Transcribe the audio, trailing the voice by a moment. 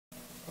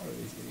What are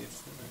these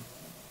idiots doing?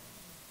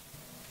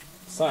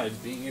 Besides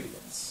being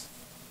idiots.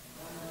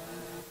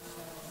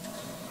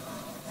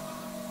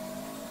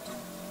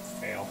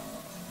 Fail.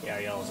 Yeah,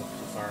 yellow's up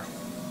too far.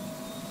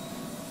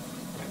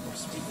 I have more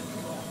speed than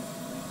you will.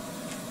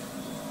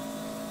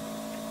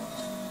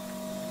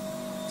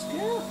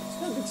 Yeah, it's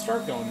got a good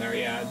start going there,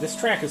 yeah. This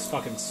track is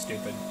fucking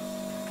stupid.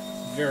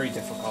 Very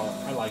difficult.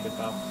 I like it,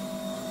 though.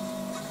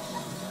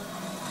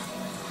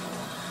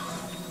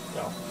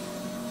 Go.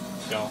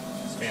 Go.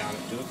 Stay on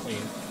it. Do it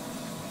clean.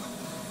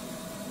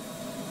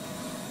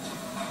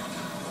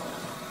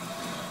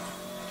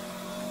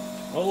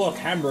 Oh, look.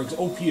 Hamburg's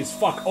OP as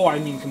fuck. Oh, I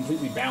mean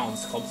completely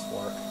balanced club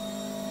sport.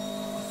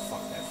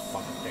 Fuck that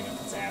fucking thing up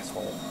its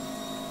asshole.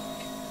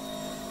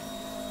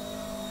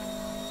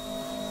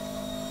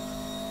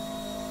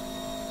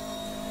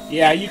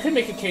 Yeah, you could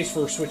make a case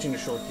for switching to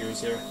short gears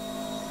here.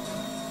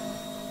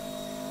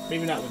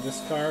 Maybe not with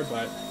this car,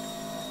 but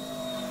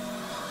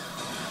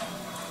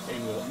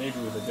maybe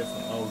with a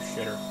different... Oh,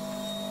 shitter.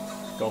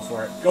 Go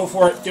for it. Go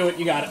for it. Do it.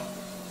 You got it.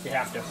 You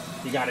have to.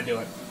 You got to do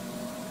it.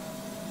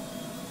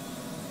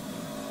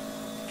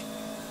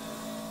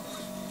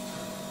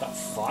 The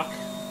fuck?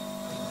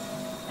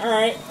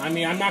 Alright. I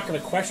mean, I'm not going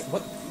to question...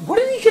 What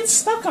did he get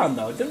stuck on,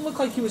 though? It didn't look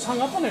like he was hung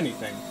up on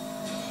anything.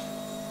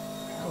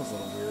 That was a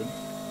little weird.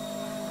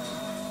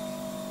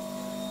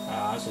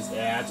 It's just,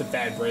 yeah, it's a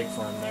bad break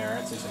for him there.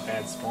 That's just a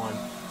bad spawn.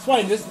 That's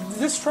why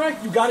this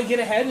track, you gotta get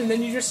ahead, and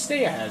then you just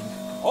stay ahead.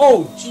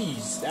 Oh,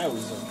 jeez, that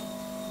was a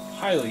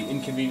highly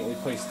inconveniently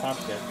placed top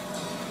kick.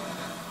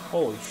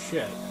 Holy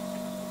shit.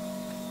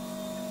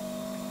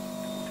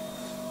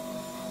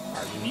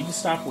 Alright, you need to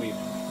stop weaving.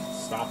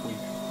 Stop weaving.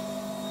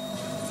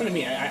 That's what I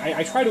mean.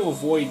 I try to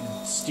avoid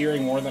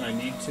steering more than I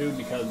need to,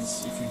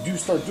 because if you do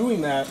start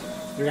doing that,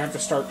 you're going to have to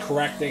start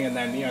correcting, and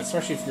then, you know,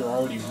 especially if you're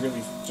already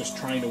really just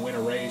trying to win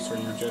a race, or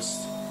you're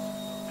just...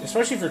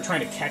 Especially if you're trying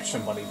to catch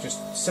somebody,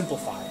 just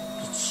simplify.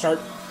 Just start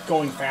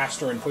going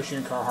faster and pushing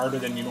your car harder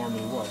than you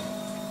normally would.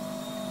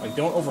 Like,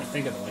 don't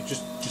overthink it. Like,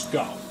 just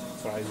go.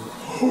 That's what I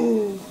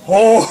do.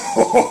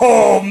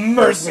 Oh,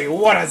 mercy,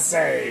 what a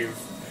save!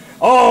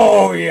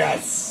 Oh,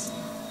 yes!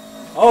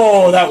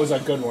 Oh, that was a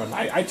good one.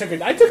 I took a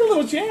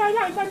little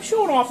chance. I'm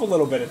showing off a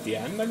little bit at the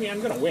end. I mean, I'm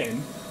going to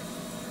win.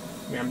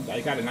 I mean,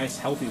 I got a nice,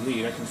 healthy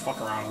lead. I can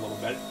fuck around a little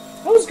bit.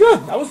 That was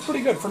good. That was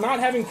pretty good. For not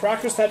having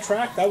practiced that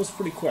track, that was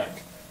pretty quick.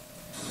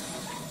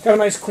 Got a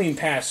nice, clean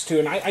pass, too.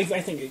 And I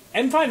think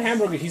M5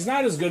 Hamburger, he's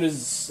not as good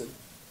as,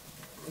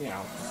 you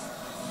know...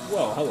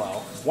 Whoa,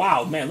 hello.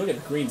 Wow, man, look at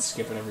the green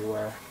skipping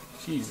everywhere.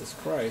 Jesus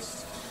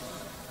Christ.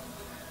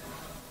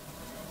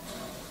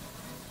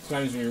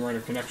 Sometimes when you run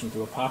a connection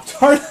to a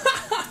Pop-Tart.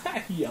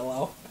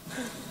 Yellow.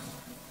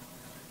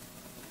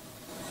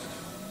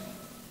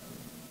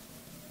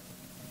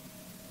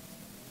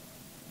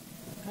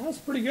 That was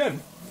pretty good.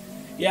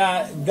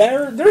 Yeah,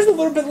 there's a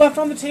little bit left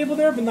on the table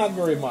there, but not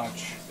very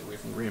much. Stay away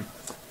from green.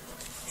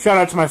 Shout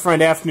out to my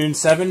friend Afternoon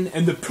 7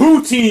 and the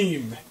Pooh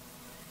team!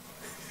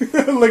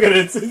 Look at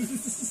it.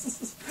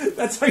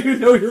 That's how you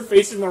know you're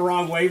facing the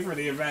wrong way for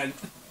the event.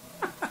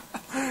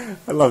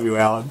 I love you,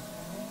 Alan.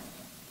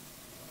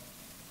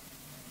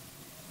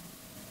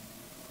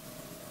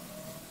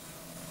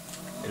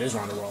 It is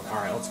around the world.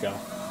 Alright, let's go.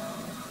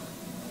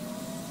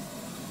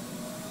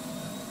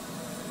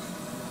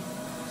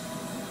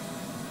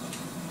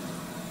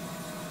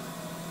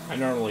 I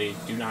normally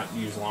do not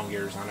use long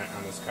gears on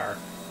this car.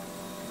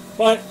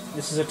 But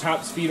this is a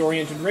top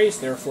speed-oriented race,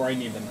 therefore I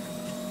need them.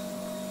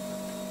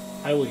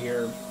 I will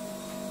hear...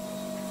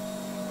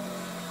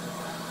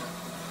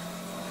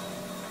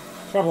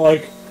 Probably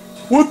like,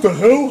 what the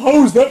hell?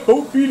 How is that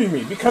boat beating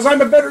me? Because I'm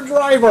a better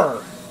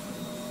driver!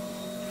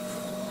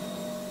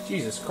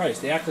 Jesus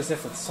Christ, they act as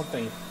if it's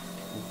something,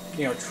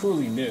 you know,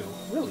 truly new. It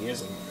really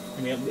isn't.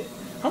 I mean,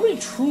 how many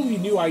truly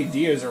new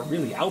ideas are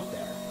really out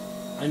there?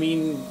 I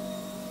mean,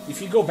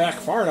 if you go back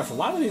far enough, a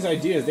lot of these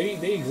ideas,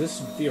 they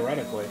exist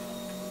theoretically.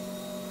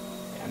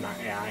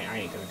 Yeah, I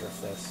ain't gonna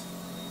drift this.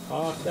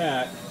 Fuck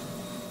that.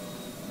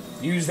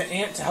 Use the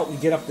ant to help me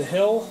get up the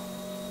hill,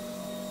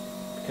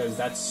 because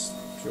that's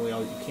really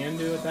all you can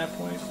do at that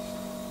point.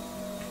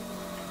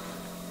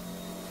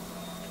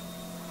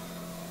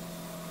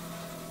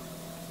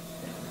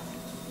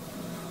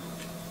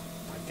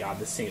 God,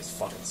 this thing is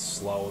fucking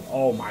slow.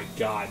 Oh my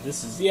God,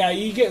 this is, yeah,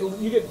 you get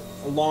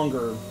a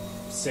longer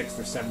 6th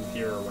or 7th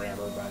gear or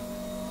whatever, but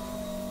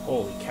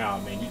holy cow,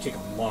 man, you take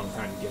a long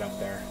time to get up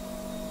there.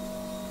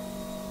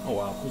 Oh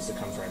well, at least it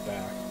comes right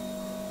back.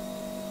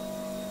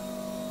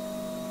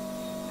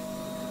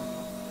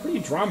 Pretty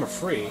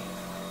drama-free.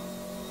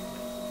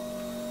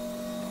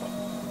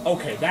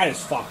 Okay, that is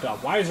fucked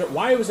up.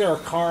 Why was there a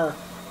car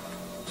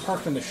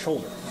parked on the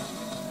shoulder?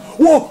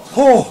 Whoa!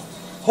 Oh!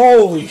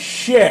 Holy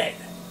shit!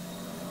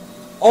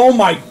 Oh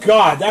my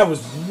God, that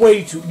was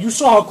way too... You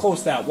saw how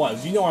close that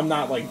was. You know I'm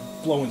not, like,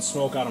 blowing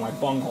smoke out of my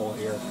bunghole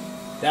here.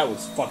 That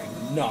was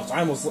fucking nuts.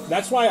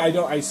 That's why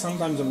I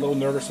sometimes am a little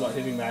nervous about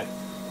hitting that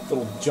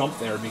little jump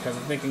there, because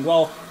I'm thinking,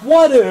 well,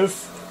 what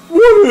if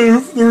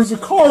there's a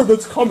car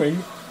that's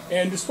coming,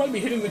 And despite me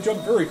hitting the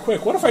jump very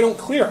quick, what if I don't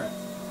clear it?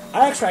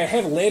 I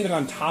had landed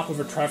on top of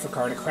a traffic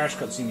car and a crash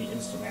cutscene the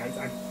instant.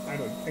 I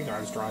don't think I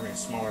was driving a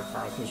smaller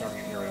car. I think I was driving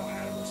an Aerial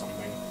Atom or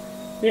something.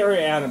 The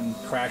Aerial Atom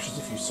crashes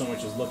if you so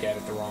much as look at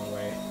it the wrong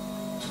way.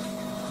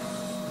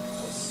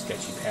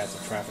 Sketchy paths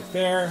of traffic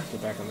there.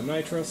 Get back on the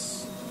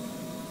nitrous.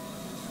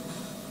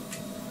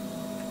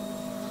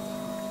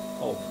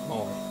 Oh,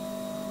 moly.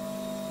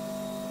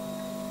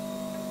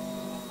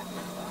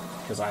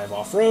 Because I have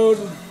off-road.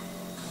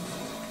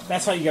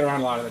 That's how you get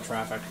around a lot of the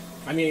traffic.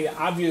 I mean,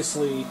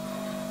 obviously,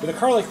 with a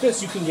car like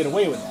this, you can get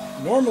away with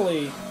that.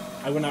 Normally,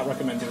 I would not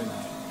recommend doing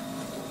that.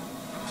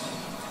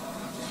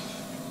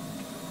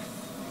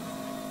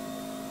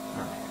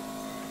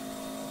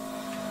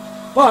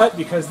 But,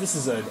 because this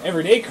is an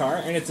everyday car,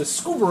 and it's a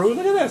Subaru,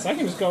 look at this, I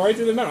can just go right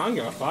through the middle, I don't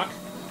give a fuck.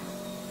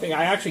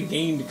 I actually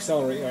gained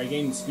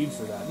speed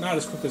for that. Not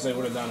as quick as I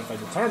would have done if I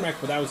did tarmac,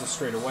 but that was a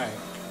straightaway.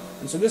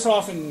 And so this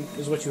often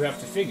is what you have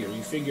to figure.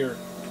 You figure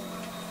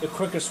the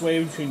quickest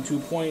way between 2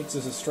 points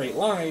is a straight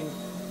line,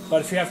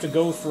 but if you have to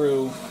go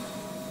through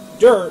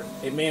dirt,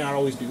 it may not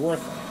always be worth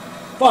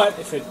it. But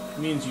if it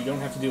means you don't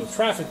have to deal with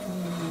traffic,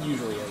 it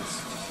usually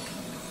is.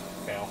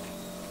 Fail.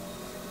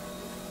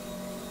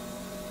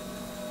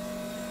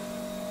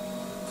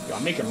 Yo,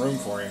 I'm making room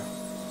for you.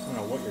 I don't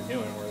know what you're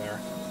doing over there.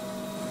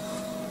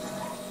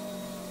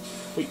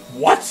 Wait,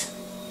 what?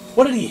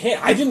 What did he hit?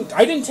 I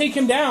didn't take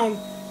him down.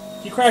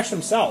 He crashed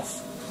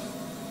himself.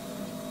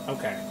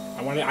 Okay.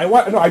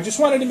 I just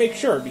wanted to make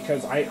sure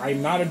because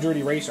I'm not a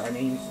dirty racer. I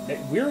mean,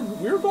 we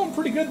were going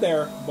pretty good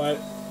there, but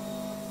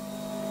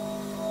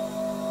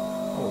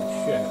holy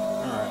shit!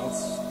 All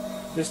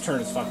right, this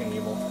turn is fucking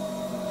evil.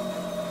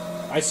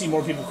 I see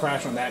more people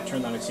crash on that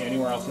turn than I see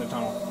anywhere else in the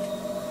tunnel.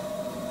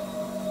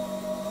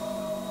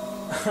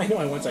 I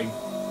know once I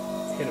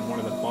hit one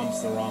of the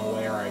bumps the wrong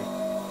way, or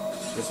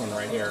this one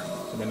right here,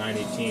 with the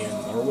 918,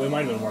 or it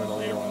might have been one of the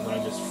later ones, and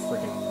I just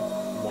freaking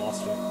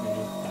lost it and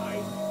just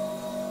died.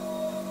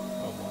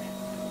 Oh boy.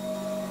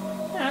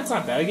 Yeah, that's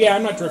not bad. Yeah,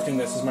 I'm not drifting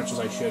this as much as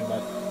I should,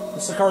 but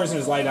the car isn't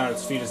as light on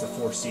its feet as the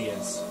 4C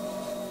is.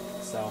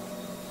 So,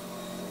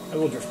 I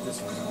will drift this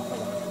one now.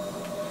 Hold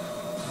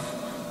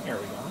on. There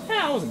we go.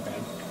 Yeah, it wasn't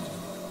bad.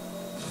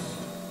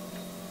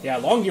 Yeah,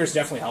 long gears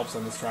definitely helps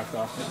on this track,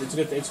 though. It's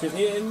good. It's good.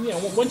 And, you know,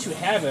 once you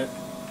have it,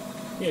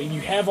 you know,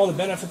 you have all the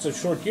benefits of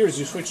short gears.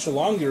 You switch to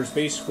long gears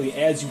basically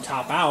as you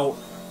top out,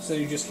 so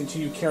you just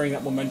continue carrying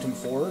that momentum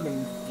forward,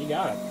 and you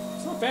got it.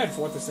 It's not bad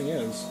for what this thing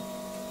is.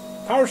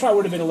 Power shot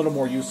would have been a little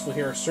more useful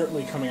here,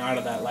 certainly coming out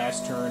of that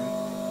last turn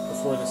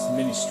before this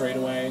mini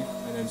straightaway,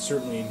 and then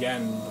certainly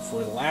again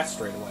before the last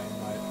straightaway.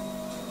 But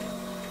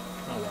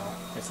oh well,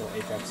 nice little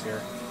apex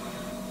here.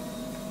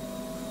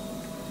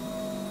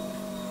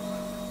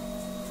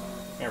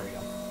 There we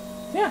go.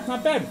 Yeah,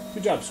 not bad.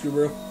 Good job,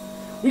 Subaru.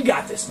 We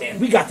got this, man.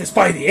 We got this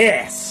by the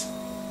ass.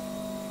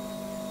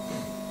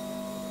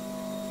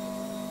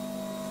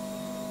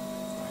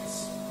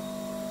 Nice.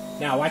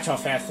 Now, watch how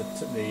fast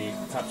the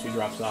top two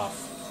drops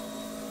off.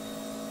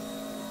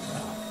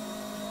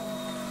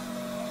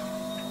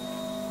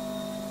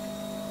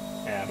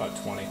 Yeah, about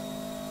 20.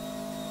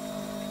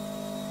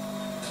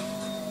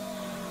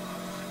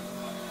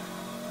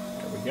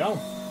 There we go.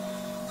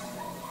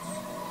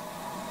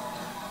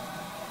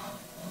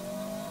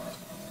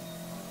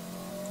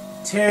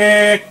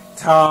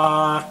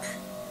 Tick-tock.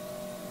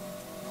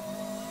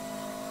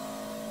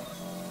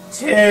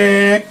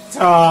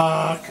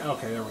 Tick-tock.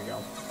 Okay, there we go.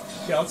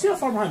 Yeah, let's see how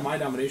far behind my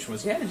domination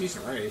was. He had a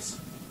decent race.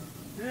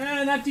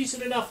 Not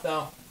decent enough,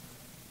 though.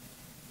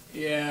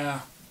 Yeah.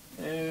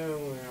 It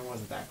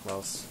wasn't that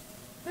close.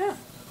 Yeah.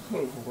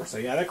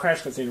 Yeah, that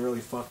crash cutscene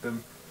really fucked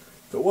him.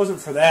 If it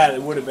wasn't for that,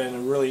 it would have been a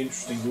really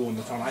interesting duel in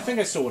the tunnel. I think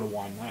I still would have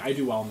won. I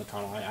do well in the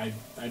tunnel. I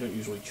don't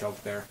usually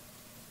choke there.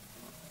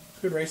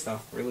 Good race, though.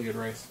 Really good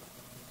race.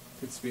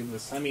 Good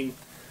speedless. I mean,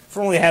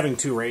 for only having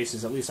 2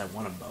 races, at least I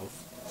won them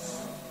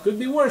both. Could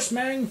be worse,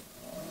 man.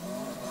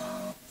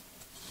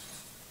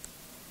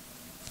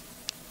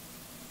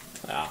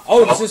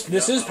 Oh,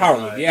 this is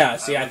Power League. Yeah,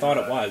 see, I thought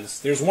it was.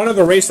 There's one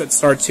other race that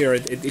starts here.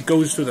 It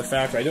goes through the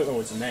factory. I don't know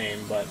its name,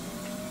 but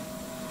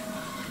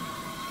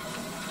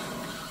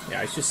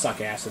yeah, I just suck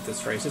ass at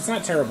this race. It's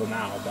not terrible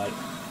now, but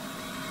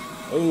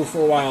oh, for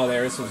a while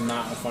there, this was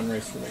not a fun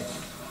race for me.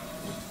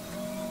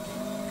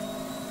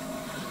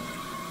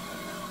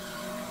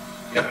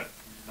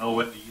 Know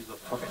when to use a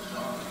fucking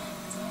dog.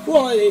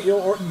 Well,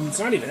 it's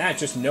not even that.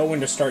 Just know when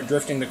to start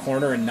drifting the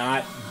corner and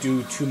not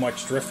do too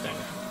much drifting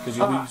because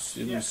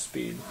you lose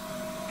speed.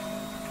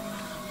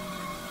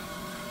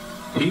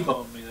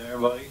 T-boned me there,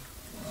 buddy.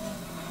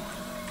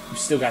 You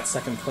still got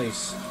second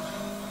place.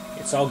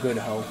 It's all good,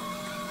 ho.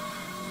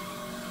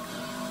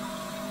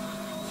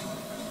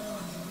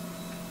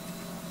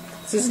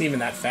 This isn't even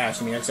that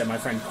fast. I mean, like I said, my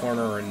friend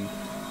Corner and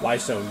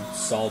Lyso and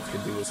Salt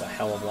could do this a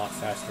hell of a lot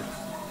faster.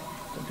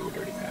 Don't do a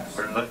dirty pass.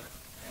 Really?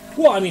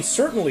 Well, I mean,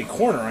 certainly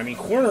Corner. I mean,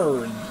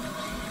 Corner,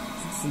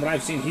 from what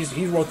I've seen,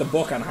 he wrote the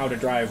book on how to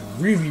drive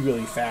really,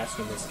 really fast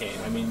in this game.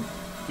 I mean,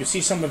 you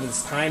see some of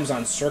his times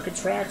on circuit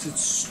tracks,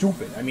 it's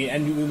stupid. I mean,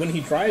 and when he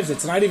drives,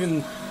 it's not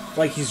even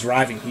like he's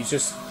driving. He's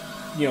just,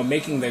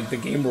 making the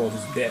game world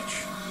his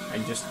bitch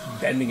and just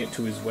bending it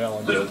to his will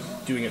and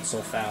just doing it so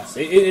fast.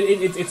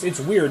 It's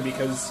weird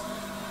because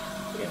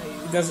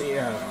it doesn't.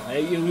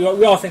 I don't know.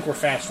 We all think we're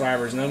fast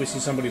drivers, and then we see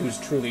somebody who's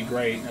truly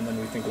great, and then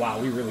we think, wow,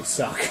 we really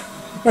suck.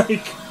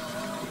 Like.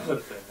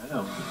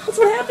 That's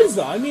what happens,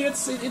 though. I mean,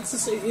 it's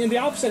the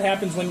opposite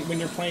happens when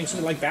you're playing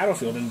something like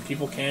Battlefield and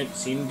people can't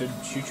seem to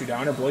shoot you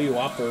down or blow you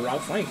up or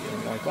outflank you.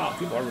 And you're like, wow,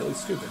 people are really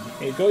stupid.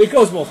 It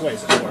goes both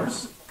ways, of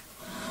course.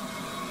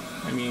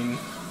 I mean,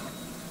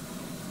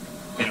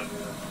 I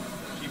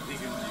keep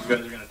thinking you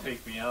guys are gonna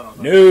take me out on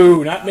that.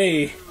 No, not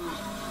me.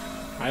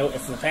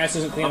 If the pass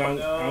isn't clean,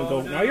 I'll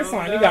go. No, you're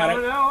fine. You got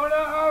it. No,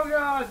 oh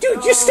God!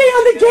 Dude, just stay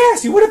on the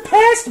gas. You would have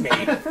passed me.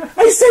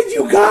 I said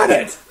you got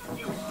it.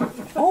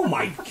 Oh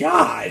my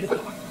God!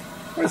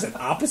 What is it?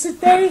 Opposite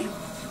day?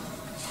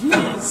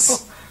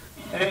 Jeez.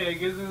 Hey, it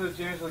gives us a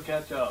chance to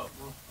catch up.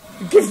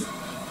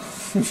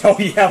 Oh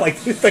yeah,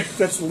 like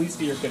that's the least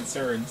of your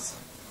concerns.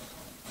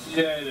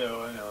 Yeah, I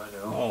know.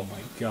 Oh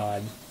my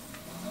God,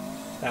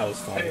 that was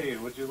funny. Hey,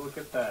 would you look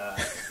at that?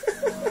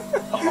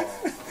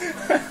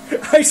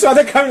 I saw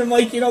that coming. I'm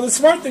like, the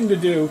smart thing to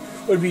do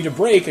would be to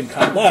brake and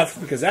cut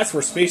left because that's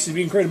where space is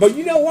being created. But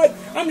you know what?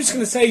 I'm just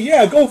gonna say,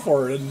 yeah, go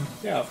for it, and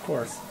yeah, of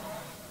course.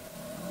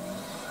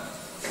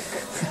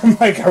 I'm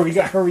like, are we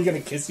gonna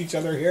kiss each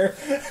other here?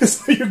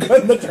 So you're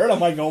good in the turn. I'm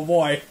like, oh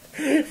boy,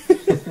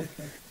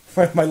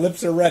 my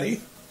lips are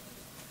ready.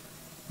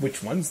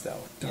 Which ones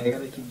though? Yeah, I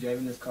gotta keep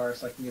driving this car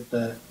so I can get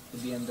the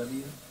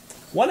BMW.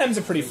 1M's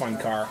a pretty fun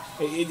car.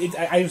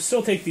 I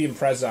still take the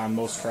Impreza on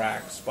most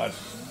tracks, but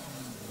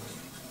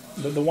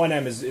the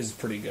 1M is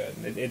pretty good.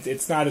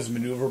 It's not as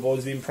maneuverable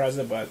as the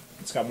Impreza, but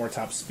it's got more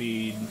top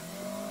speed.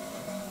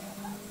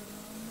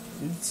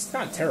 It's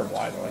not terrible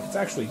either. Like it's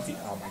actually.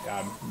 Oh my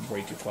God, I'm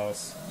way too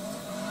close.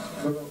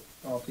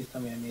 Oh, please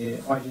tell me I made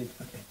it. Oh, I did.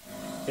 Okay.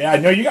 Yeah,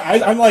 no, you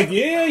guys. I'm like,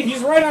 yeah,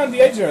 he's right on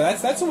the edge there.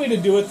 That's the way to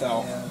do it,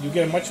 though. Yeah. You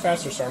get a much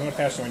faster start. I'm gonna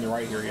pass you on your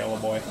right here, yellow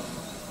boy.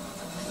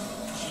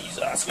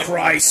 Jesus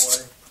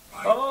Christ!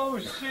 Oh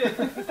shit!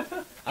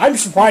 I'm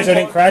surprised I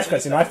didn't crash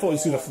cut. I floated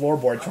through the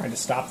floorboard trying to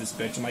stop this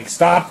bitch. I'm like,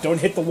 stop! Don't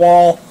hit the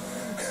wall.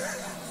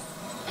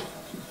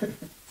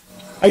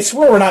 I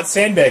swear we're not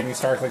sandbagging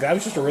Stark. Like that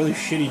was just a really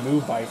shitty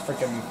move by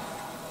frickin'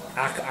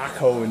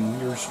 Akko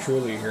and yours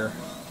truly here.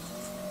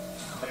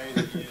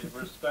 Hey,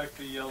 respect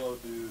the yellow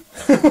dude.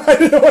 I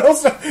don't know what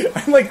else.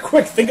 I'm like,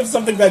 quick, think of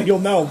something that he'll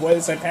know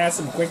as I pass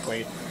him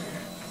quickly.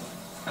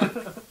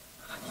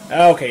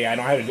 Okay, yeah, I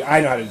know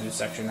how to do this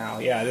section now.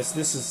 Yeah, this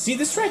is. See,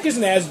 this track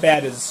isn't as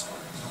bad as,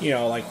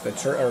 like the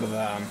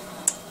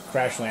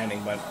crash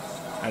landing, but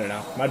I don't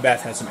know.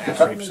 Mudbath has some ass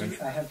rapes.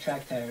 I have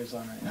track tires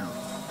on right now.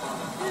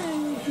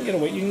 You can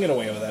get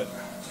away with it.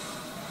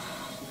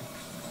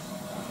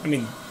 I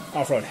mean,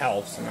 off-road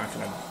helps. I'm not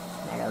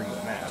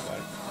arguing that, but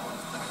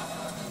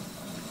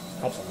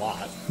helps a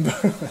lot. I'm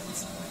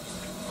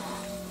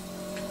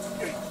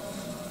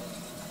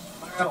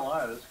not gonna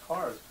lie, this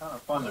car is kind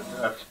of fun to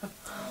drive.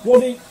 Well,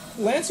 the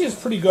Lancia is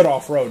pretty good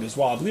off-road as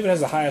well. I believe it has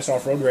the highest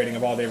off-road rating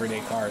of all the everyday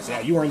cars. Yeah,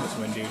 you earned this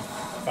win, dude.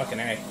 Fucking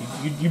A.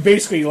 You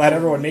basically let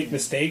everyone make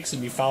mistakes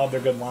and you followed their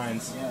good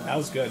lines. Yeah. That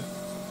was good.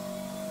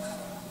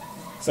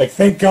 It's like,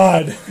 thank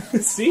God.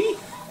 See?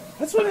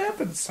 That's what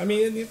happens. I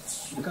mean,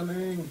 it's... I'm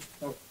coming.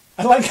 Oh.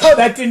 I like how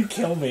that didn't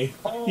kill me.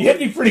 Oh, you hit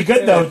me pretty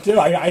good, though, too.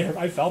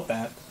 I felt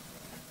that.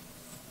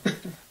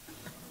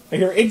 I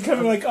hear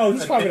incoming, like, oh,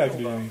 he's probably not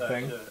going to do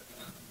anything.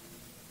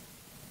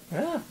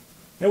 Yeah.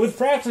 Now, with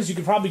practice, you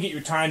could probably get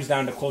your times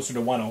down to closer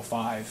to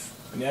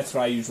 105. I mean, that's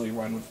what I usually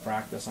run with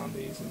practice on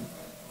these. And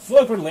I feel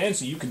like with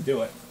Lancia, you can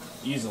do it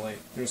easily.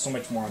 There's so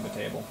much more on the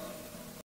table.